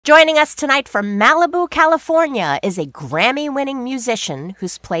Joining us tonight from Malibu, California is a Grammy-winning musician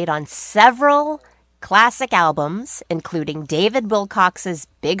who's played on several classic albums, including David Wilcox's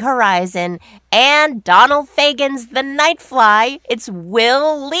Big Horizon and Donald Fagen's The Nightfly. It's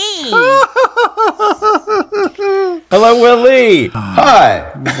Will Lee. Hello, Will Lee.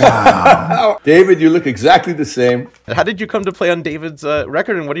 Hi. Wow. David, you look exactly the same. How did you come to play on David's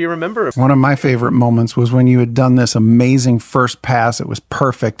record, and what do you remember? One of my favorite moments was when you had done this amazing first pass. It was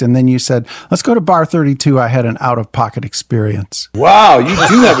perfect. And then you said, let's go to Bar 32. I had an out-of-pocket experience. Wow, you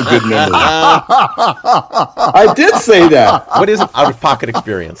do have a good memory. I did say that. What is an out-of-pocket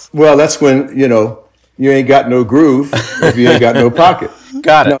experience? Well, that's when, you ain't got no groove if you ain't got no pocket.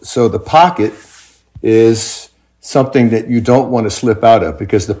 Got it. So the pocket is something that you don't want to slip out of,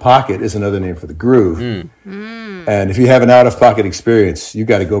 because the pocket is another name for the groove. And if you have an out-of-pocket experience, you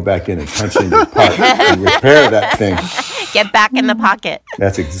got to go back in and punch in your pocket and repair that thing. Get back in the pocket.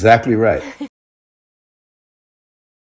 That's exactly right.